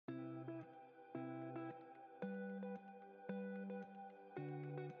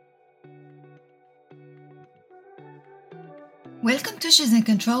Welcome to She's in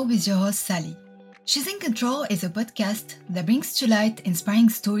Control with your host Sally. She's in Control is a podcast that brings to light inspiring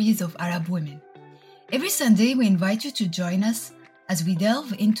stories of Arab women. Every Sunday, we invite you to join us as we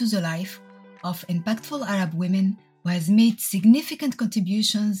delve into the life of impactful Arab women who has made significant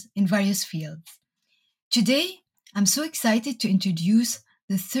contributions in various fields. Today, I'm so excited to introduce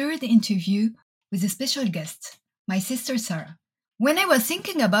the third interview with a special guest, my sister Sarah. When I was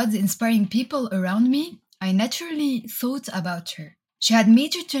thinking about the inspiring people around me, I naturally thought about her. She had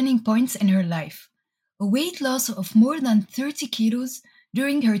major turning points in her life. A weight loss of more than 30 kilos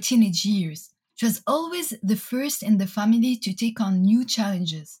during her teenage years. She was always the first in the family to take on new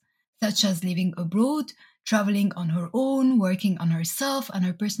challenges, such as living abroad, traveling on her own, working on herself and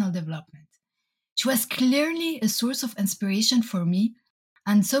her personal development. She was clearly a source of inspiration for me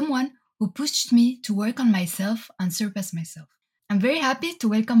and someone who pushed me to work on myself and surpass myself. I'm very happy to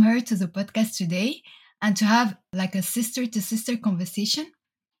welcome her to the podcast today and to have like a sister to sister conversation.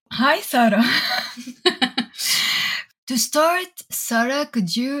 Hi, Sarah. To start, Sarah,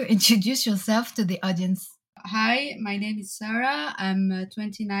 could you introduce yourself to the audience? Hi, my name is Sarah. I'm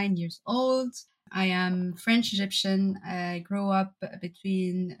 29 years old. I am French Egyptian. I grew up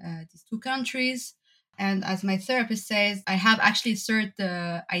between these two countries. And as my therapist says, I have actually a third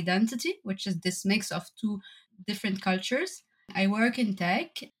identity, which is this mix of two different cultures. I work in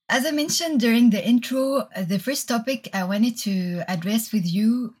tech. As I mentioned during the intro, the first topic I wanted to address with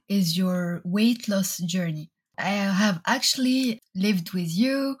you is your weight loss journey. I have actually lived with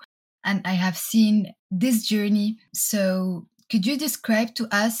you and I have seen this journey. So could you describe to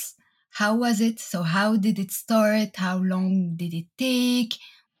us how was it? So how did it start? How long did it take?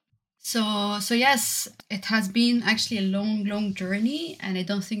 So yes, it has been actually a long journey, and I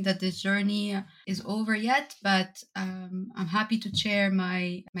don't think that this journey is over yet. But I'm happy to share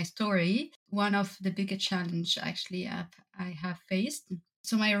my story. One of the biggest challenge actually I have faced.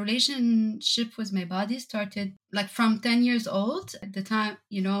 So my relationship with my body started like from 10 years old. At the time,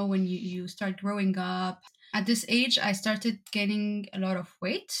 when you start growing up. At this age, I started gaining a lot of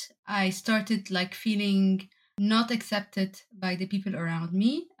weight. I started like feeling not accepted by the people around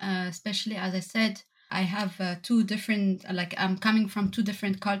me, especially as I said, I have two different, like I'm coming from two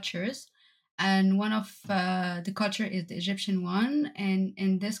different cultures. And one of the culture is the Egyptian one. And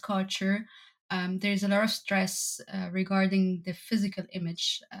in this culture, there's a lot of stress regarding the physical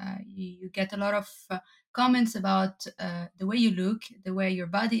image. You get a lot of comments about the way you look, the way your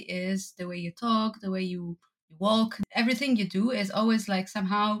body is, the way you talk, the way you walk. Everything you do is always like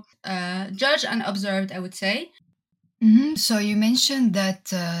somehow judged and observed, I would say. Mm-hmm. So you mentioned that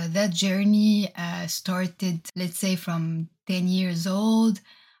that journey started, let's say, from 10 years old,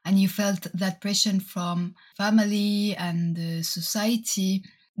 and you felt that pressure from family and society.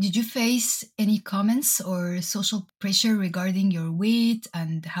 Did you face any comments or social pressure regarding your weight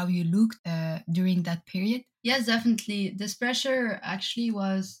and how you looked during that period? Yes, definitely. This pressure actually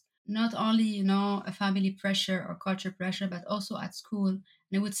was not only, a family pressure or culture pressure, but also at school. And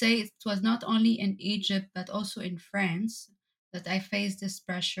I would say it was not only in Egypt, but also in France that I faced this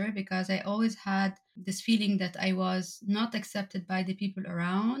pressure because I always had this feeling that I was not accepted by the people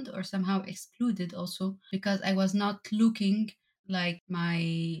around or somehow excluded also because I was not looking like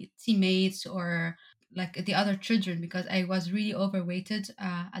my teammates or like the other children because I was really overweighted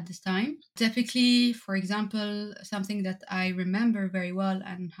at this time. Typically, for example, something that I remember very well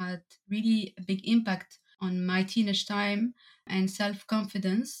and had really a big impact on my teenage time and self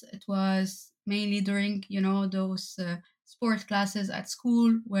confidence, it was mainly during, those sport classes at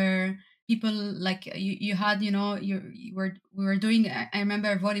school where people like you had we were doing I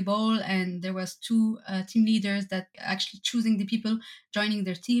remember volleyball and there was two team leaders that actually choosing the people joining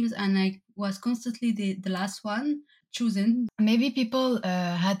their teams and I was constantly the last one chosen. Maybe people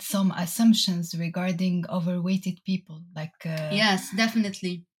had some assumptions regarding overweighted people, like Yes,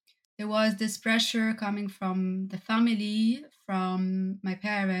 definitely. There was this pressure coming from the family, from my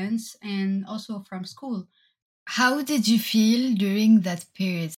parents, and also from school. how did you feel during that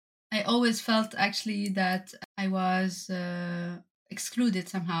period? I always felt actually that I was excluded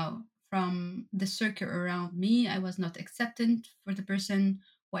somehow from the circle around me. I was not accepted for the person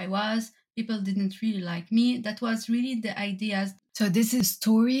who I was. People didn't really like me. That was really the ideas. So this is a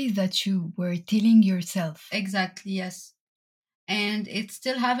story that you were telling yourself. Exactly, yes. And it's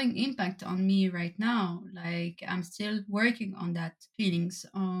still having impact on me right now. Like I'm still working on that feelings,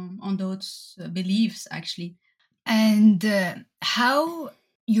 on those beliefs actually. And how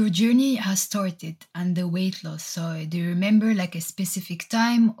your journey has started and the weight loss. So do you remember like a specific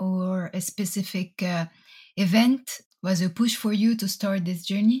time or a specific event was a push for you to start this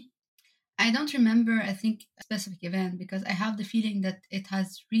journey? I don't remember, I think, a specific event because I have the feeling that it has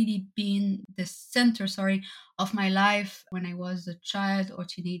really been the center, sorry, of my life when I was a child or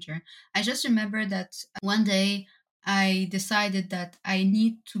teenager. I just remember that one day I decided that I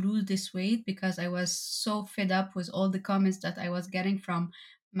need to lose this weight because I was so fed up with all the comments that I was getting from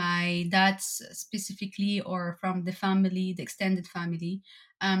my dad's specifically or from the family, the extended family.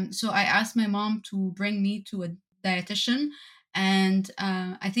 So I asked my mom to bring me to a dietitian, and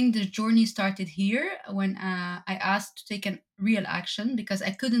I think the journey started here when I asked to take a real action because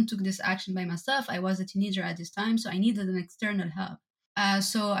I couldn't take this action by myself. I was a teenager at this time, so I needed an external help.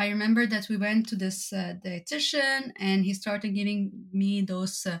 So I remember that we went to this dietitian, and he started giving me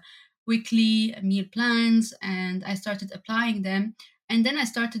those weekly meal plans, and I started applying them. And then I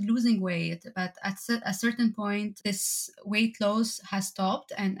started losing weight, but at a certain point, this weight loss has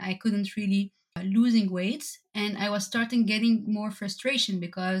stopped, and I couldn't really losing weight, and I was starting getting more frustration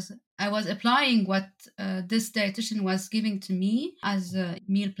because I was applying what this dietitian was giving to me as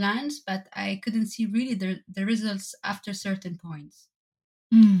meal plans, but I couldn't see really the results after certain points.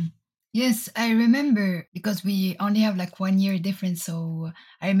 Mm. Yes, I remember because we only have like 1 year difference. So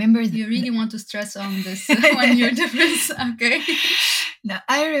I remember. You really want to stress on this 1 year difference? Okay. No,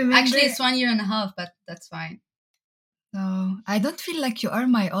 I remember. Actually, it's 1 year and a half, but that's fine. No, I don't feel like you are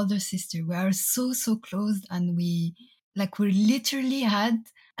my older sister. We are so close, and we literally had,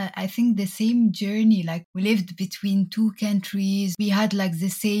 I think, the same journey. Like we lived between two countries. We had like the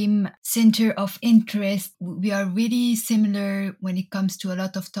same center of interest. We are really similar when it comes to a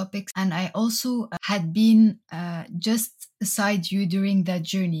lot of topics. And I also had been just beside you during that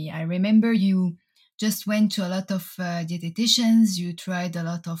journey. I remember you just went to a lot of dietitians. You tried a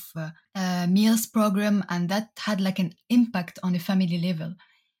lot of meals program, and that had like an impact on a family level.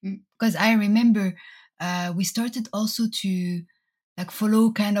 Mm. Because I remember we started also to like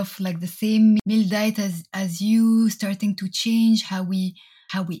follow kind of like the same meal diet as you, starting to change how we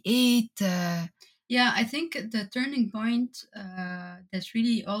ate. Yeah, I think the turning point that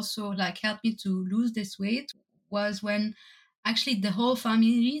really also like helped me to lose this weight was when actually the whole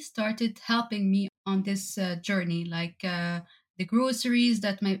family started helping me on this journey, like the groceries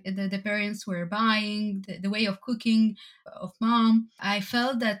that the parents were buying, the way of cooking of mom. I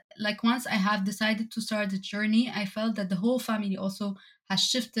felt that like once I have decided to start the journey, I felt that the whole family also has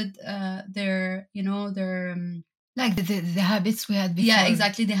shifted their, their like the habits we had yeah, before.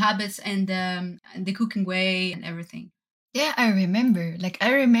 exactly, the habits and the cooking way and everything. Yeah, I remember. Like,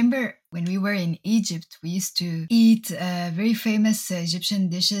 I remember when we were in Egypt, we used to eat very famous Egyptian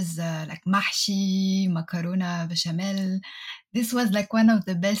dishes like mahshi, macarona, bechamel. This was like one of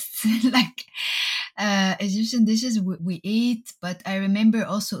the best like Egyptian dishes we ate. But I remember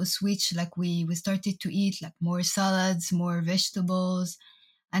also a switch. Like we started to eat like more salads, more vegetables.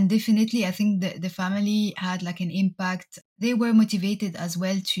 And definitely, I think the family had like an impact. They were motivated as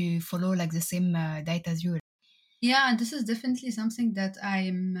well to follow like the same diet as you. Yeah, this is definitely something that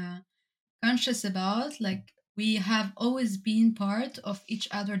I'm conscious about. Like we have always been part of each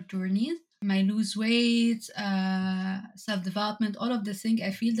other journeys. My lose weight, self development, all of the things. I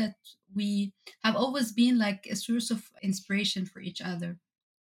feel that we have always been like a source of inspiration for each other.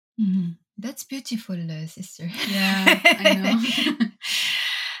 That's beautiful, sister. Yeah, I know.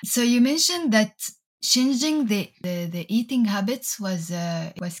 So you mentioned that changing the eating habits was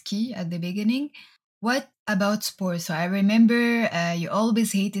key at the beginning. What about sport? So I remember you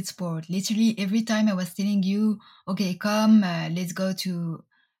always hated sport. Literally every time I was telling you, okay, come, let's go to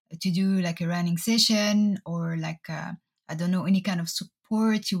do like a running session or like I don't know, any kind of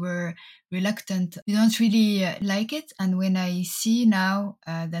support, you were reluctant. You don't really like it. And when I see now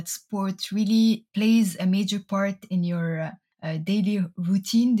that sport really plays a major part in your daily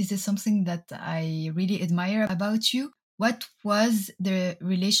routine, this is something that I really admire about you. What was the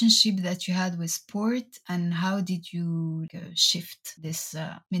relationship that you had with sport, and how did you shift this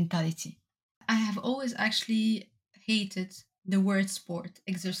mentality? I have always actually hated the word sport,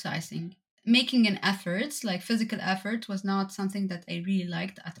 exercising. Making an effort, like physical effort, was not something that I really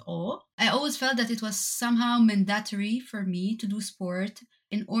liked at all. I always felt that it was somehow mandatory for me to do sport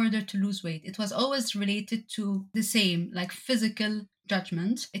in order to lose weight. It was always related to the same, like physical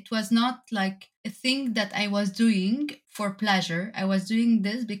judgment. It was not like a thing that I was doing for pleasure. I was doing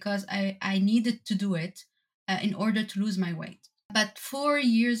this because I needed to do it in order to lose my weight. But 4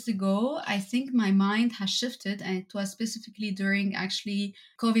 years ago, I think my mind has shifted, and it was specifically during actually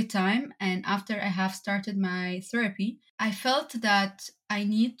COVID time. And after I have started my therapy, I felt that I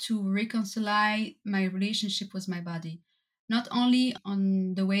need to reconcile my relationship with my body. not only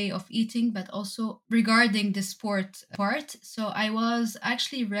on the way of eating, but also regarding the sport part. So I was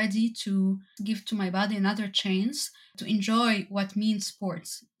actually ready to give to my body another chance to enjoy what means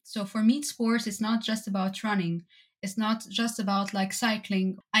sports. So for me, sports is not just about running. It's not just about like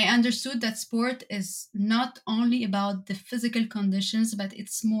cycling. I understood that sport is not only about the physical conditions, but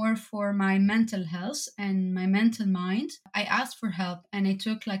it's more for my mental health and my mental mind. I asked for help and I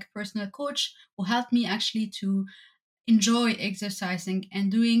took like a personal coach who helped me actually to enjoy exercising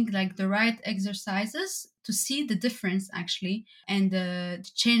and doing like the right exercises to see the difference actually and the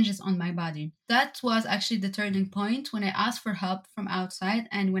changes on my body. That was actually the turning point when I asked for help from outside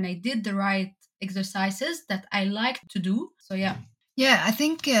and when I did the right exercises that I like to do. So yeah. Yeah, I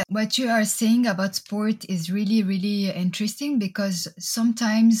think what you are saying about sport is really, really interesting because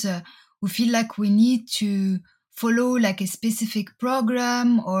sometimes we feel like we need to follow like a specific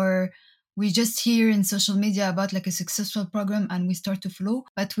program, or we just hear in social media about like a successful program and we start to follow.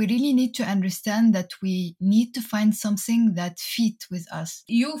 But we really need to understand that we need to find something that fit with us.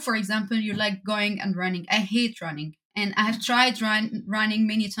 You, for example, you like going and running. I hate running. And I have tried running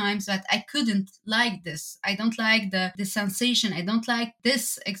many times, but I couldn't like this. I don't like the sensation. I don't like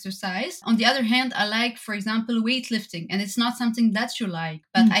this exercise. On the other hand, I like, for example, weightlifting. And it's not something that you like,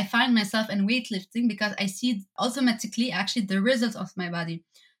 but I find myself in weightlifting because I see automatically actually the results of my body.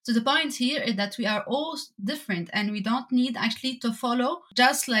 So the point here is that we are all different and we don't need actually to follow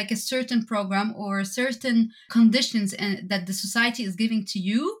just like a certain program or certain conditions that the society is giving to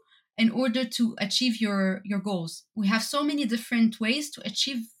you in order to achieve your goals. We have so many different ways to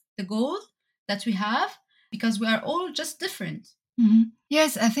achieve the goal that we have because we are all just different.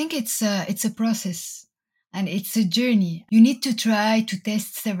 Yes, I think it's a process and it's a journey. You need to try to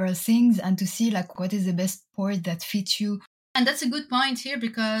test several things and to see like what is the best sport that fits you. And that's a good point here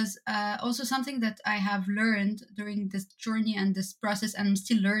because also something that I have learned during this journey and this process, and I'm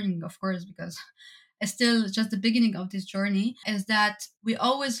still learning, of course, because it's still just the beginning of this journey, is that we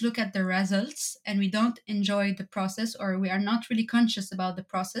always look at the results and we don't enjoy the process, or we are not really conscious about the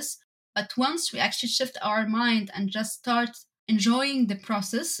process. But once we actually shift our mind and just start enjoying the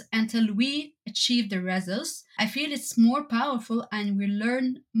process until we achieve the results, I feel it's more powerful and we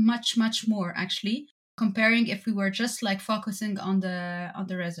learn much, much more actually comparing if we were just like focusing on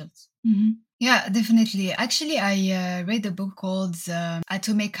the results. Yeah, definitely. Actually, I read a book called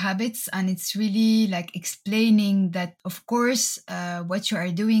Atomic Habits, and it's really like explaining that, of course, what you are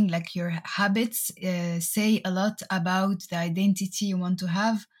doing, like your habits, say a lot about the identity you want to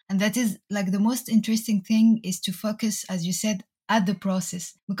have. And that is like the most interesting thing is to focus, as you said, at the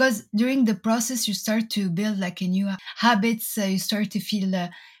process. Because during the process, you start to build like a new habits, you start to feel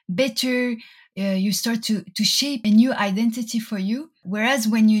better, you start to shape a new identity for you. Whereas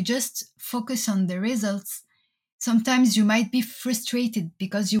when you just focus on the results, sometimes you might be frustrated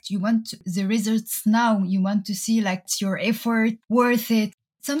because you want the results now. You want to see like your effort worth it.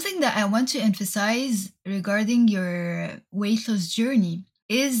 Something that I want to emphasize regarding your weight loss journey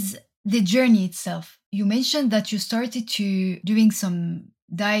is the journey itself. You mentioned that you started to doing some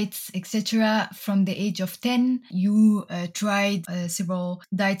diets, etc. from the age of 10. You tried several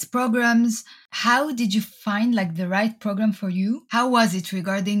diets programs. How did you find like the right program for you? How was it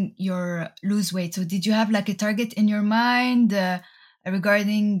regarding your lose weight? So did you have like a target in your mind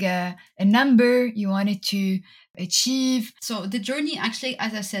regarding a number you wanted to achieve? So the journey actually,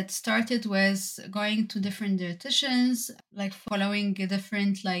 as I said, started with going to different dietitians, like following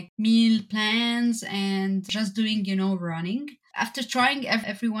different like meal plans and just doing, running. After trying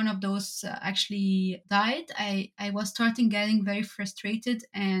every one of those actually diet, I was starting getting very frustrated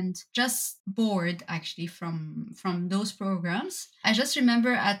and just bored actually from those programs. I just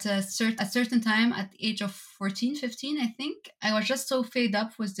remember at a certain time at the age of 14, 15, I think, I was just so fed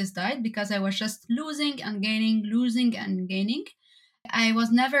up with this diet because I was just losing and gaining, losing and gaining. I was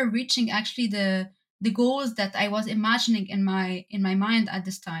never reaching actually the goals that I was imagining in my mind at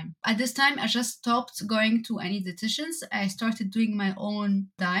this time. At this time, I just stopped going to any dietitians. I started doing my own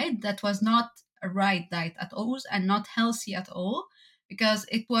diet that was not a right diet at all and not healthy at all because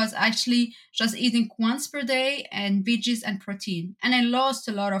it was actually just eating once per day and veggies and protein. And I lost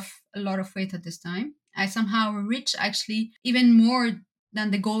a lot of weight at this time. I somehow reached actually even more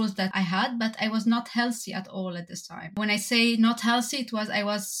than the goals that I had, but I was not healthy at all at this time. When I say not healthy, I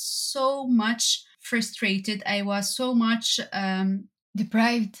was so much frustrated. I was so much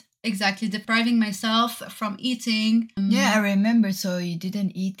Deprived. exactly depriving myself from eating. Yeah, I remember. So you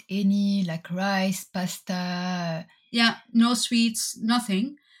didn't eat any like rice, pasta. Yeah, no sweets,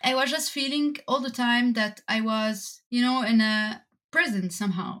 nothing. I was just feeling all the time that I was, in a prison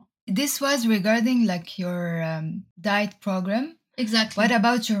somehow. This was regarding like your diet program. Exactly. What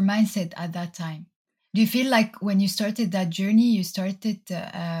about your mindset at that time? Do you feel like when you started that journey, you started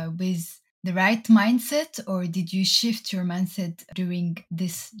with the right mindset, or did you shift your mindset during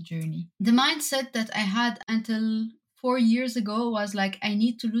this journey? The mindset that I had until 4 years ago was like, I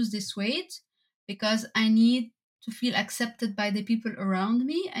need to lose this weight because I need to feel accepted by the people around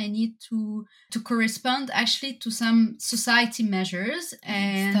me. I need to correspond actually to some society measures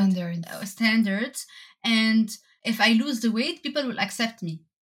and standards. And if I lose the weight, people will accept me.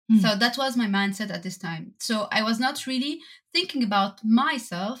 So that was my mindset at this time. So I was not really thinking about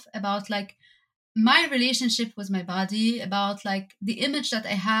myself, about like my relationship with my body, about like the image that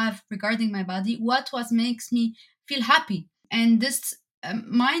I have regarding my body, what makes me feel happy. And this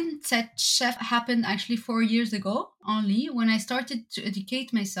mindset shift happened actually 4 years ago only, when I started to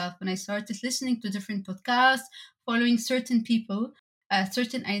educate myself, when I started listening to different podcasts, following certain people,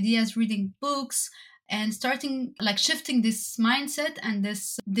 certain ideas, reading books, and starting like shifting this mindset and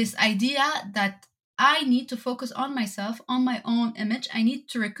this idea that I need to focus on myself, on my own image. I need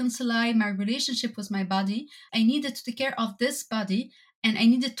to reconcile my relationship with my body. I needed to take care of this body, and I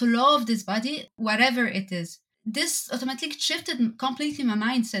needed to love this body, whatever it is. This automatically shifted completely my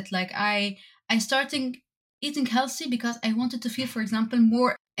mindset. Like I started eating healthy because I wanted to feel, for example,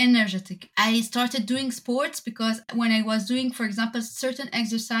 more energetic. I started doing sports because when I was doing, for example, certain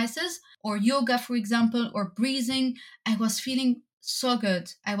exercises or yoga, for example, or breathing, I was feeling so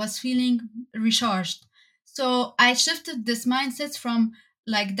good. I was feeling recharged. So I shifted this mindset from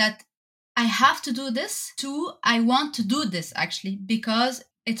like that I have to do this to I want to do this actually because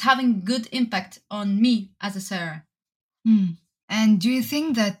it's having good impact on me as a Sarah. Hmm. And do you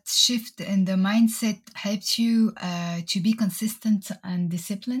think that shift in the mindset helps you to be consistent and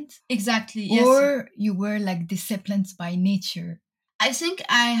disciplined? Exactly, yes. Or you were like disciplined by nature? I think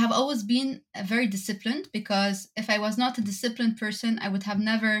I have always been very disciplined, because if I was not a disciplined person, I would have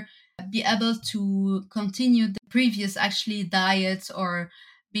never be able to continue the previous actually diets, or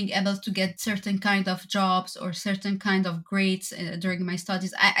being able to get certain kind of jobs or certain kind of grades during my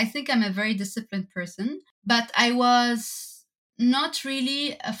studies. I think I'm a very disciplined person, but I was not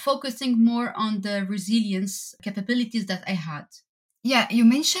really focusing more on the resilience capabilities that I had. Yeah, you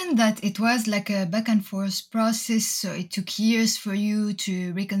mentioned that it was like a back and forth process, so it took years for you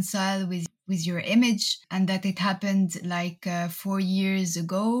to reconcile with your image, and that it happened like 4 years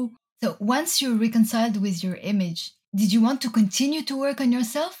ago. So once you reconciled with your image, did you want to continue to work on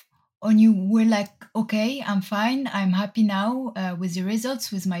yourself? Or you were like, okay, I'm fine, I'm happy now with the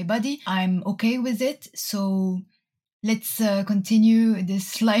results, with my body, I'm okay with it, so let's continue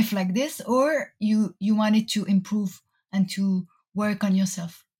this life like this? Or you wanted to improve and to work on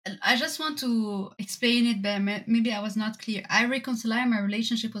yourself? I just want to explain it, but maybe I was not clear. I reconcile my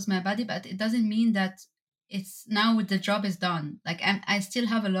relationship with my body, but it doesn't mean that it's now the job is done. Like I still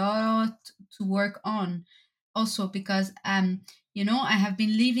have a lot to work on, also because I have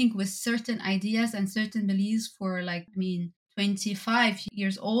been living with certain ideas and certain beliefs for like 25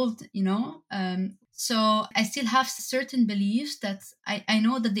 years old. So I still have certain beliefs that I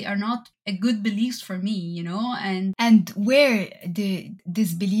know that they are not a good beliefs for me, And where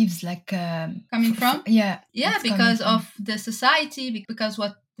these beliefs like coming from? Yeah, Yeah, it's coming because from. of the society, because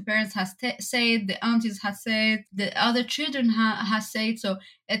what the parents has said, the aunties has said, the other children has said. So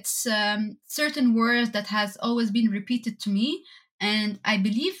it's certain words that has always been repeated to me, and I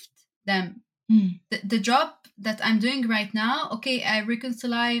believed them. The job that I'm doing right now, okay, I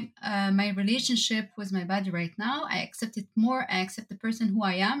reconcile my relationship with my body right now. I accept it more. I accept the person who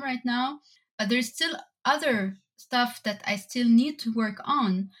I am right now. But there's still other stuff that I still need to work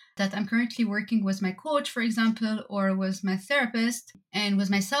on, that I'm currently working with my coach, for example, or with my therapist, and with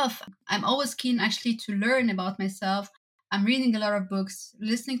myself. I'm always keen actually to learn about myself. I'm reading a lot of books,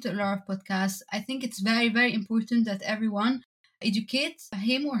 listening to a lot of podcasts. I think it's very, very important that everyone educate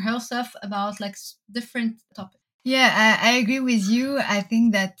him or herself about like different topics. Yeah, I agree with you. I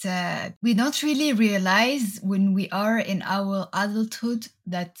think that we don't really realize when we are in our adulthood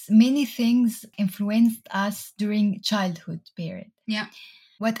that many things influenced us during childhood period. Yeah.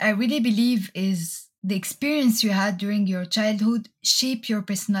 What I really believe is the experience you had during your childhood shape your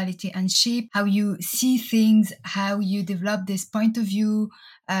personality and shape how you see things, how you develop this point of view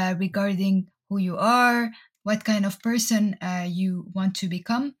regarding who you are, what kind of person you want to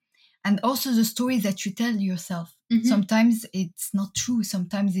become, and also the stories that you tell yourself. Mm-hmm. Sometimes it's not true.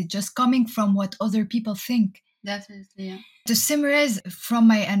 Sometimes it's just coming from what other people think. Definitely, yeah. To summarize, from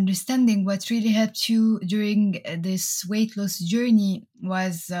my understanding, what really helped you during this weight loss journey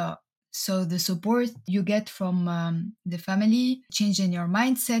was So the support you get from the family, change in your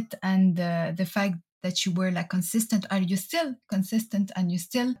mindset, and the fact that you were like consistent. Are you still consistent and you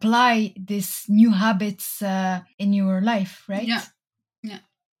still apply these new habits in your life, right? Yeah. Yeah.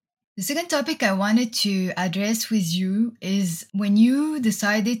 The second topic I wanted to address with you is when you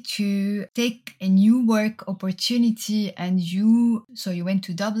decided to take a new work opportunity and you went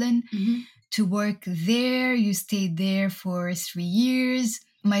to Dublin to work there, you stayed there for 3 years.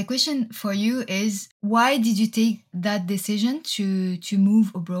 My question for you is why did you take that decision to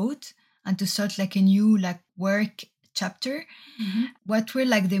move abroad and to start like a new like work chapter? What were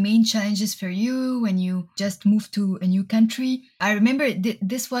like the main challenges for you when you just moved to a new country? I remember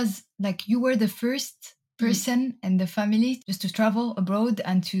this was like you were the first person in the family just to travel abroad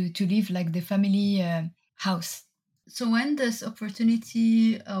and to leave like the family house. So when this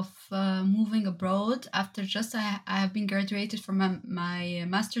opportunity of moving abroad after just I have been graduated from my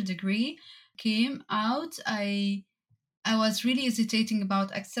master degree came out, I was really hesitating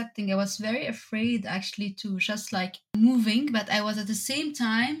about accepting. I was very afraid actually to just like moving, but I was at the same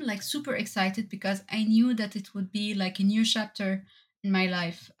time like super excited because I knew that it would be like a new chapter in my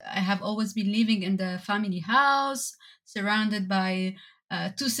life. I have always been living in the family house, surrounded by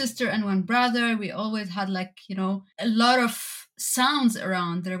two sisters and one brother. We always had like, a lot of sounds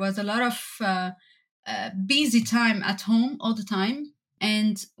around. There was a lot of busy time at home all the time.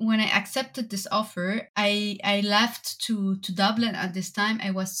 And when I accepted this offer, I left to Dublin at this time. I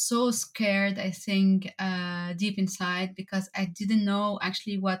was so scared, I think, deep inside, because I didn't know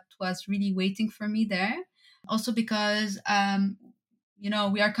actually what was really waiting for me there. Also because,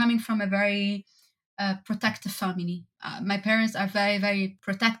 we are coming from a very protective family. My parents are very, very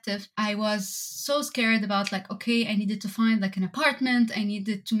protective. I was so scared about like, okay, I needed to find like an apartment. I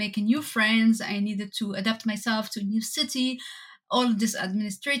needed to make new friends. I needed to adapt myself to a new city, all this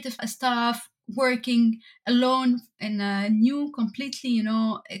administrative stuff, working alone in a new, completely,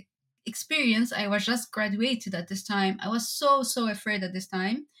 experience. I was just graduated at this time. I was so, so afraid at this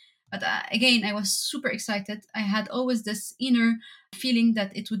time. But again, I was super excited. I had always this inner feeling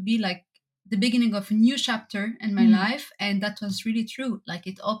that it would be like the beginning of a new chapter in my life. And that was really true. Like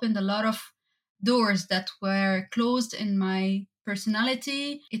it opened a lot of doors that were closed in my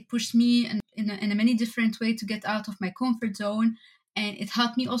personality. It pushed me in a many different way to get out of my comfort zone. And it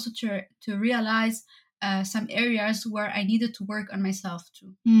helped me also to realize some areas where I needed to work on myself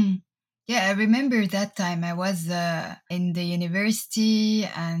too. Yeah, I remember that time I was in the university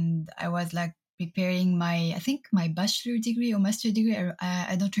and I was like preparing I think my bachelor degree or master degree.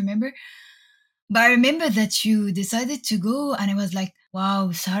 I don't remember. But I remember that you decided to go and I was like,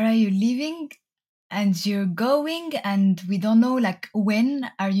 wow, Sarah, you're leaving and you're going and we don't know like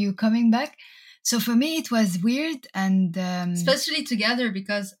when are you coming back. So for me, it was weird and especially together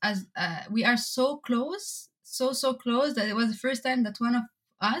because as we are so close, so close that it was the first time that one of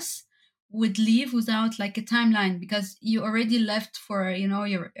us would leave without like a timeline because you already left for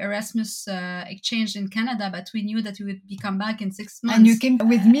your Erasmus exchange in Canada, but we knew that you would be come back in 6 months. And you came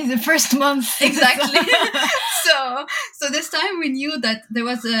with me the first month. Exactly. so this time we knew that there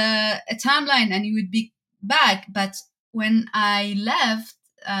was a timeline and you would be back. But when I left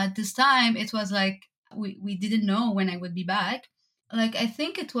this time, it was like we didn't know when I would be back. Like I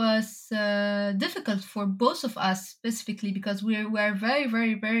think it was difficult for both of us specifically because we're very,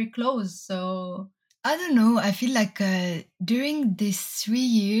 very, very close. So I don't know. I feel like during these 3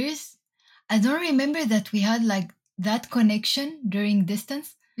 years, I don't remember that we had like that connection during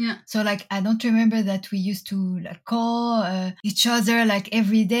distance. yeah. So like I don't remember that we used to like call each other like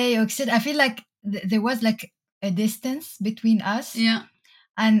every day. Or I feel like there was like a distance between us. Yeah.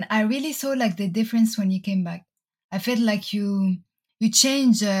 And I really saw like the difference when you came back. I felt like you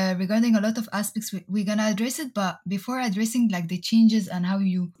changed regarding a lot of aspects. We're gonna address it, but before addressing like the changes and how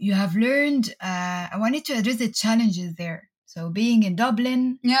you have learned, I wanted to address the challenges there. So being in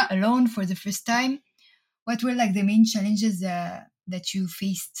Dublin alone for the first time, what were like the main challenges that you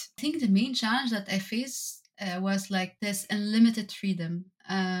faced? I think the main challenge that I faced was like this unlimited freedom.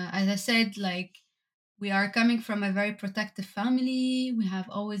 As I said, like we are coming from a very protective family. We have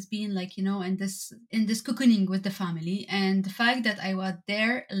always been like in this cocooning with the family, and the fact that I was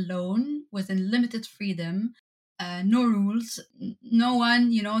there alone with unlimited freedom, no rules, no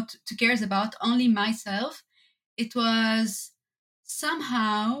one to cares about, only myself. It was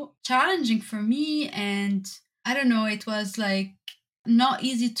somehow challenging for me, and I don't know, it was like not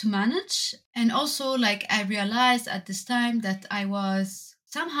easy to manage. And also like I realized at this time that I was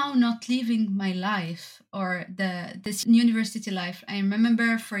somehow not living my life or this university life. I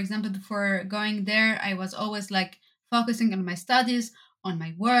remember, for example, before going there, I was always like focusing on my studies, on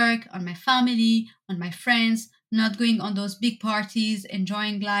my work, on my family, on my friends, not going on those big parties,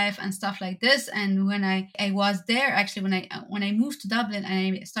 enjoying life and stuff like this. And when I was there, actually, when I moved to Dublin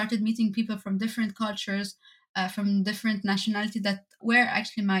and I started meeting people from different cultures, from different nationality that were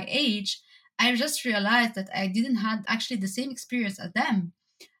actually my age, I just realized that I didn't have actually the same experience as them.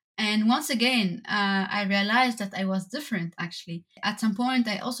 And once again, I realized that I was different actually. At some point,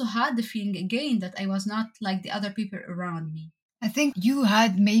 I also had the feeling again that I was not like the other people around me. I think you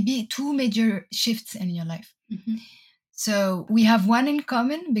had maybe two major shifts in your life. Mhm. So we have one in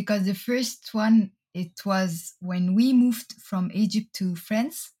common because the first one, it was when we moved from Egypt to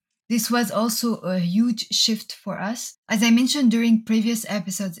France. This was also a huge shift for us. As I mentioned during previous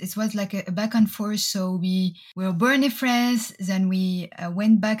episodes, it was like a back and forth. So we were born in France, then we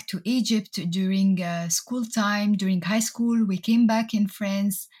went back to Egypt during school time, during high school. We came back in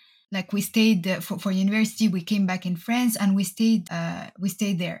France. Like we stayed for university, we came back in France and we stayed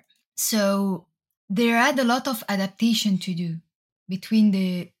there. So there had a lot of adaptation to do between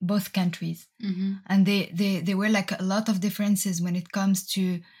the both countries. Mm-hmm. And there were like a lot of differences when it comes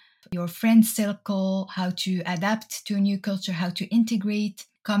to your friend circle, how to adapt to a new culture, how to integrate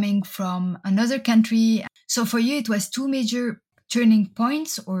coming from another country. So for you, it was two major turning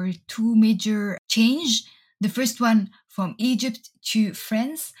points or two major change. The first one from Egypt to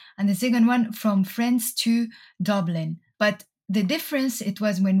France, and the second one from France to Dublin. But the difference, it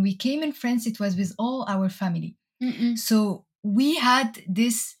was when we came in France, it was with all our family. Mm-mm. So we had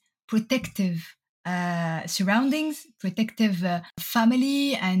this protective surroundings, protective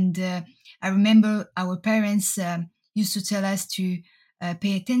family. And I remember our parents used to tell us to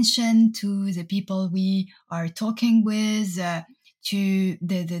pay attention to the people we are talking with, to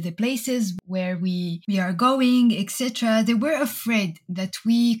the places where we are going, etc. They were afraid that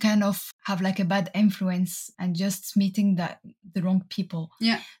we kind of have like a bad influence and just meeting the wrong people.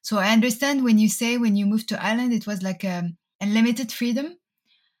 Yeah. So I understand when you say when you moved to Ireland, it was like unlimited freedom.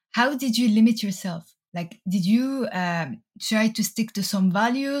 How did you limit yourself? Like, did you try to stick to some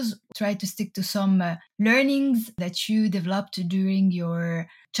values, try to stick to some learnings that you developed during your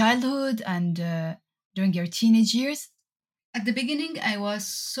childhood and during your teenage years? At the beginning, I was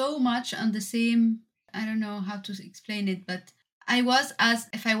so much on the same, I don't know how to explain it, but I was as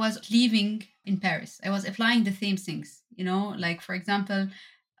if I was living in Paris. I was applying the same things, like for example,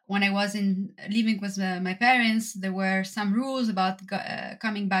 when I was in living with my parents, there were some rules about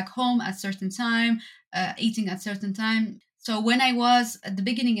coming back home at certain time, eating at certain time. So when I was at the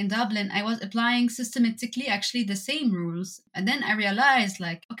beginning in Dublin, I was applying systematically actually the same rules. And then I realized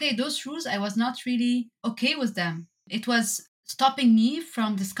like, okay, those rules, I was not really okay with them. It was stopping me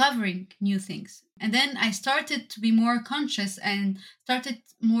from discovering new things. And then I started to be more conscious and started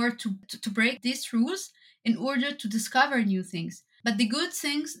more to break these rules in order to discover new things. But the good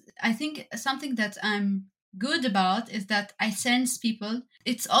things, I think something that I'm good about is that I sense people.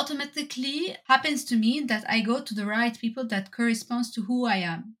 It's automatically happens to me that I go to the right people that corresponds to who I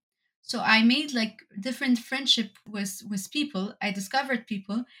am. So I made like different friendship with people. I discovered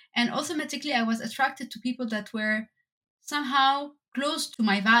people, and automatically I was attracted to people that were somehow close to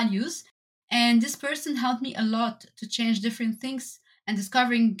my values. And this person helped me a lot to change different things and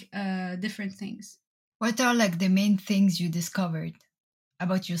discovering different things. What are like the main things you discovered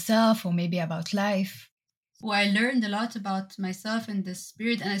about yourself or maybe about life? Well, I learned a lot about myself and the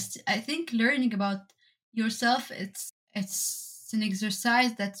spirit, and I think learning about yourself, it's an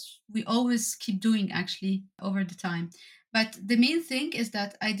exercise that we always keep doing actually over the time. But the main thing is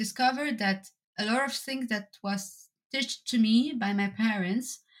that I discovered that a lot of things that was taught to me by my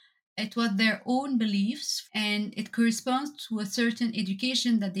parents, it was their own beliefs, and it corresponds to a certain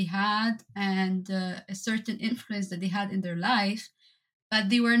education that they had and a certain influence that they had in their life, but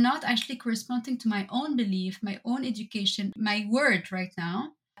they were not actually corresponding to my own belief, my own education, my word right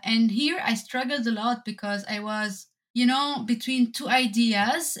now. And here I struggled a lot because I was, between two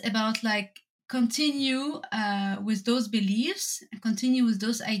ideas about like continue with those beliefs, continue with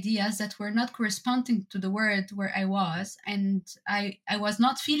those ideas that were not corresponding to the word where I was. And I was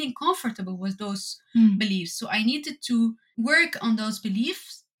not feeling comfortable with those beliefs. So I needed to work on those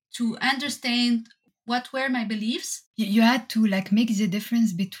beliefs to understand what were my beliefs. You had to like make the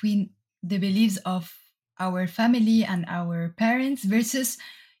difference between the beliefs of our family and our parents versus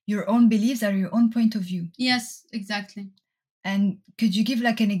your own beliefs or your own point of view. Yes, exactly. And could you give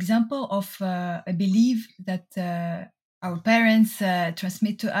like an example of a belief that our parents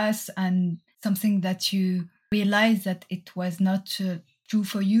transmit to us and something that you realized that it was not true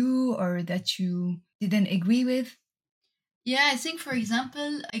for you or that you didn't agree with? Yeah, I think, for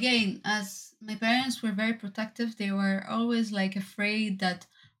example, again, as My parents were very protective. They were always like afraid that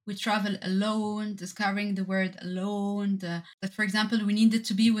we travel alone, discovering the word alone. That, for example, we needed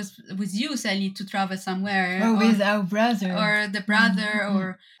to be with you, Sally, to travel somewhere, Or with our brother. or the brother,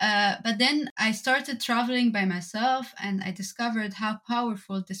 or. But then I started traveling by myself, and I discovered how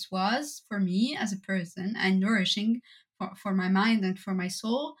powerful this was for me as a person and nourishing for my mind and for my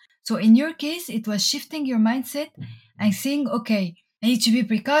soul. So in your case, it was shifting your mindset and saying, okay, I need to be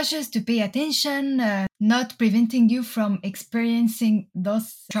precautious, to pay attention, not preventing you from experiencing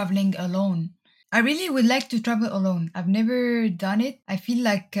those traveling alone. I really would like to travel alone. I've never done it. I feel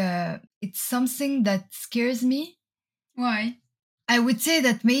like it's something that scares me. Why? I would say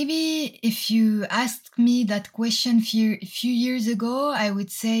that maybe if you asked me that question few years ago, I would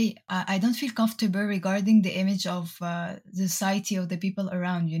say I don't feel comfortable regarding the image of the society of the people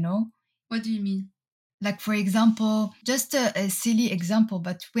around, you know? What do you mean? Like, for example, just a silly example,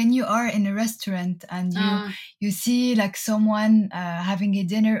 but when you are in a restaurant and you see like someone having a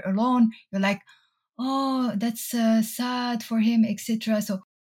dinner alone, you're like, oh, that's sad for him, etc. So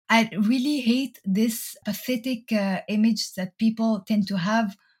I really hate this pathetic image that people tend to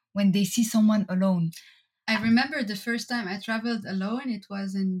have when they see someone alone. I remember the first time I traveled alone, it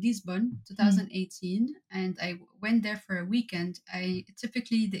was in Lisbon, 2018, and I went there for a weekend. I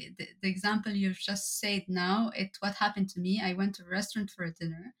typically, the example you've just said now, what happened to me. I went to a restaurant for a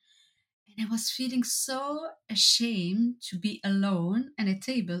dinner, and I was feeling so ashamed to be alone at a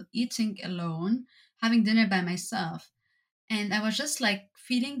table, eating alone, having dinner by myself. And I was just like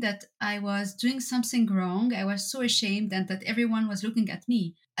feeling that I was doing something wrong. I was so ashamed and that everyone was looking at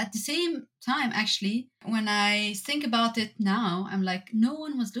me. At the same time, actually, when I think about it now, I'm like, no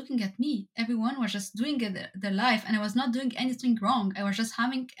one was looking at me. Everyone was just doing their life, and I was not doing anything wrong. I was just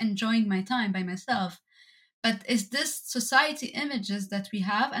enjoying my time by myself. But is this society images that we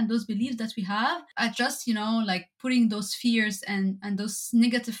have and those beliefs that we have are just, like putting those fears and those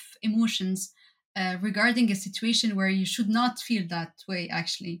negative emotions regarding a situation where you should not feel that way,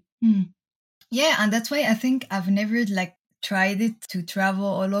 actually. Yeah, and that's why I think I've never like tried it to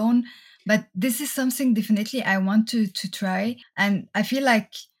travel alone, but this is something definitely I want to try. And I feel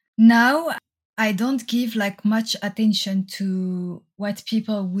like now I don't give like much attention to what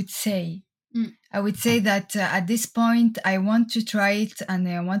people would say. I would say that at this point I want to try it and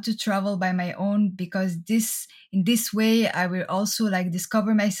I want to travel by my own, because this in this way I will also like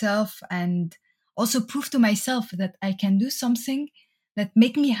discover myself and also prove to myself that I can do something that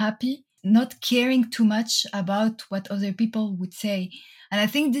make me happy, not caring too much about what other people would say. And I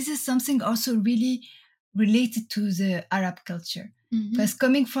think this is something also really related to the Arab culture. Because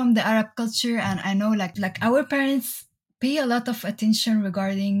coming from the Arab culture, and I know like our parents pay a lot of attention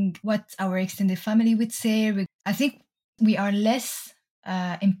regarding what our extended family would say. I think we are less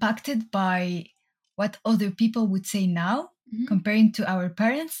impacted by what other people would say now comparing to our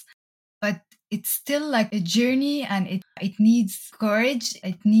parents. But it's still like a journey, and it needs courage.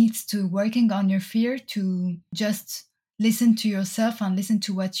 It needs to working on your fear to just listen to yourself and listen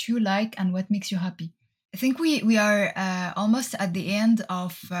to what you like and what makes you happy. I think we are almost at the end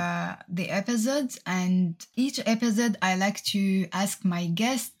of the episodes, and each episode I like to ask my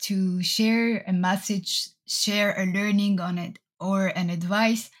guest to share a message, share a learning on it, or an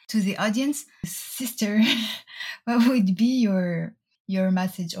advice to the audience. Sister, what would be your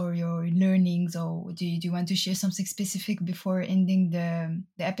message or your learnings, or do you want to share something specific before ending the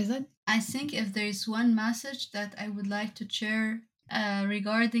episode? I think if there is one message that I would like to share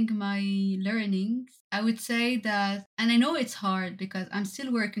regarding my learnings, I would say that, and I know it's hard because I'm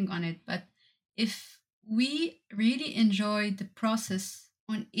still working on it, but if we really enjoy the process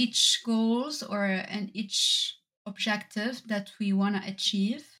on each goals or and each objective that we want to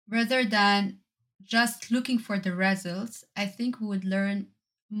achieve, rather than just looking for the results, I think we would learn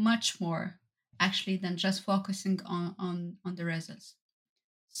much more actually than just focusing on the results.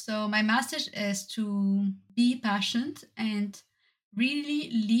 So my message is to be patient and really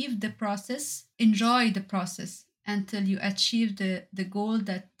leave the process, enjoy the process until you achieve the goal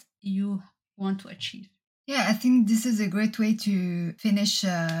that you want to achieve. Yeah, I think this is a great way to finish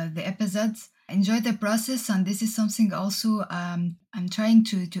the episodes. Enjoy the process, and this is something also I'm trying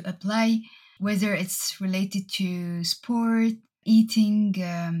to apply, whether it's related to sport, eating,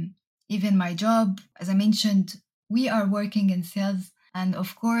 even my job. As I mentioned, we are working in sales, and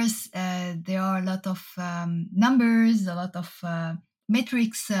of course, there are a lot of numbers, a lot of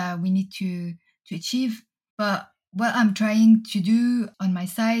metrics we need to achieve. But what I'm trying to do on my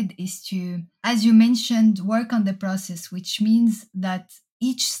side is to, as you mentioned, work on the process, which means that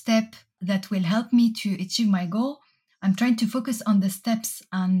each step that will help me to achieve my goal, I'm trying to focus on the steps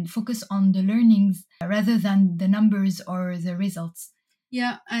and focus on the learnings rather than the numbers or the results.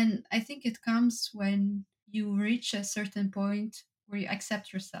 Yeah, and I think it comes when you reach a certain point where you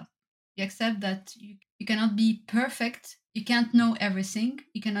accept yourself. You accept that you cannot be perfect, you can't know everything,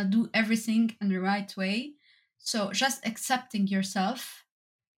 you cannot do everything in the right way. So just accepting yourself,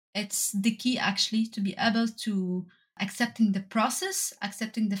 it's the key actually to be able to accepting the process,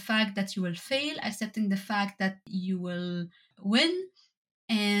 accepting the fact that you will fail, accepting the fact that you will win,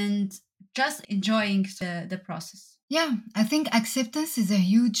 and just enjoying the process. Yeah, I think acceptance is a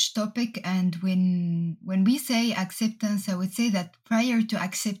huge topic, and when we say acceptance, I would say that prior to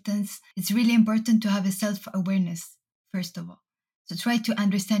acceptance, it's really important to have a self-awareness first of all. So try to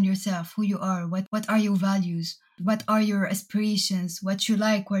understand yourself, who you are, what are your values, what are your aspirations, what you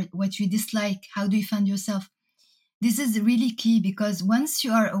like, what you dislike, how do you find yourself? This is really key because once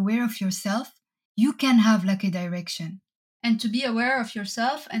you are aware of yourself, you can have like a direction. And to be aware of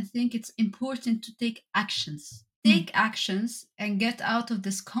yourself and think it's important to take actions. Take actions and get out of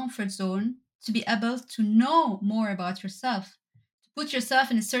this comfort zone to be able to know more about yourself. To put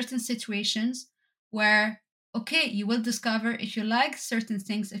yourself in certain situations where, okay, you will discover if you like certain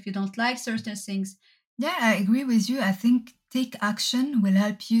things, if you don't like certain things. Yeah, I agree with you. I think take action will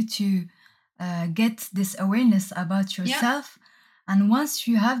help you to get this awareness about yourself. Yeah. And once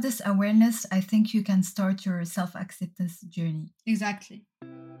you have this awareness, I think you can start your self acceptance journey. Exactly.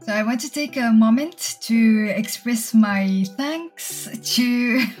 So I want to take a moment to express my thanks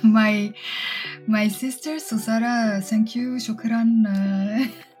to my sister. So Sarah, thank you. Shukran.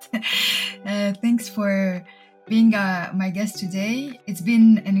 Thanks for being my guest today. It's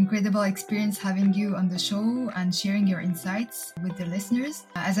been an incredible experience having you on the show and sharing your insights with the listeners.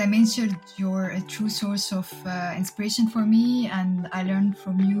 As I mentioned, you're a true source of inspiration for me, and I learn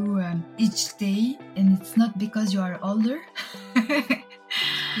from you each day. And it's not because you are older.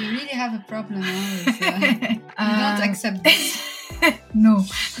 You really have a problem always. You don't accept this. No.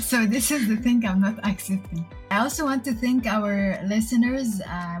 So this is the thing I'm not accepting. I also want to thank our listeners.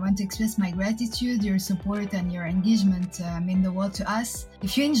 I want to express my gratitude. Your support and your engagement mean the world to us.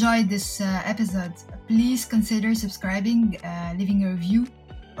 If you enjoyed this episode, please consider subscribing, leaving a review,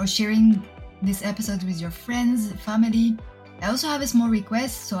 or sharing this episode with your friends, family. I also have a small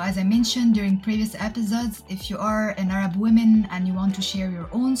request. So as I mentioned during previous episodes, if you are an Arab woman and you want to share your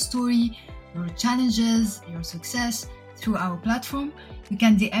own story, your challenges, your success through our platform, you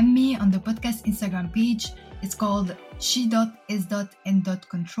can DM me on the podcast Instagram page. It's called she.is.n.control.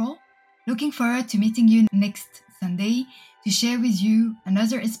 Looking forward to meeting you next Sunday to share with you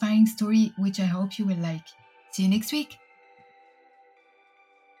another inspiring story, which I hope you will like. See you next week.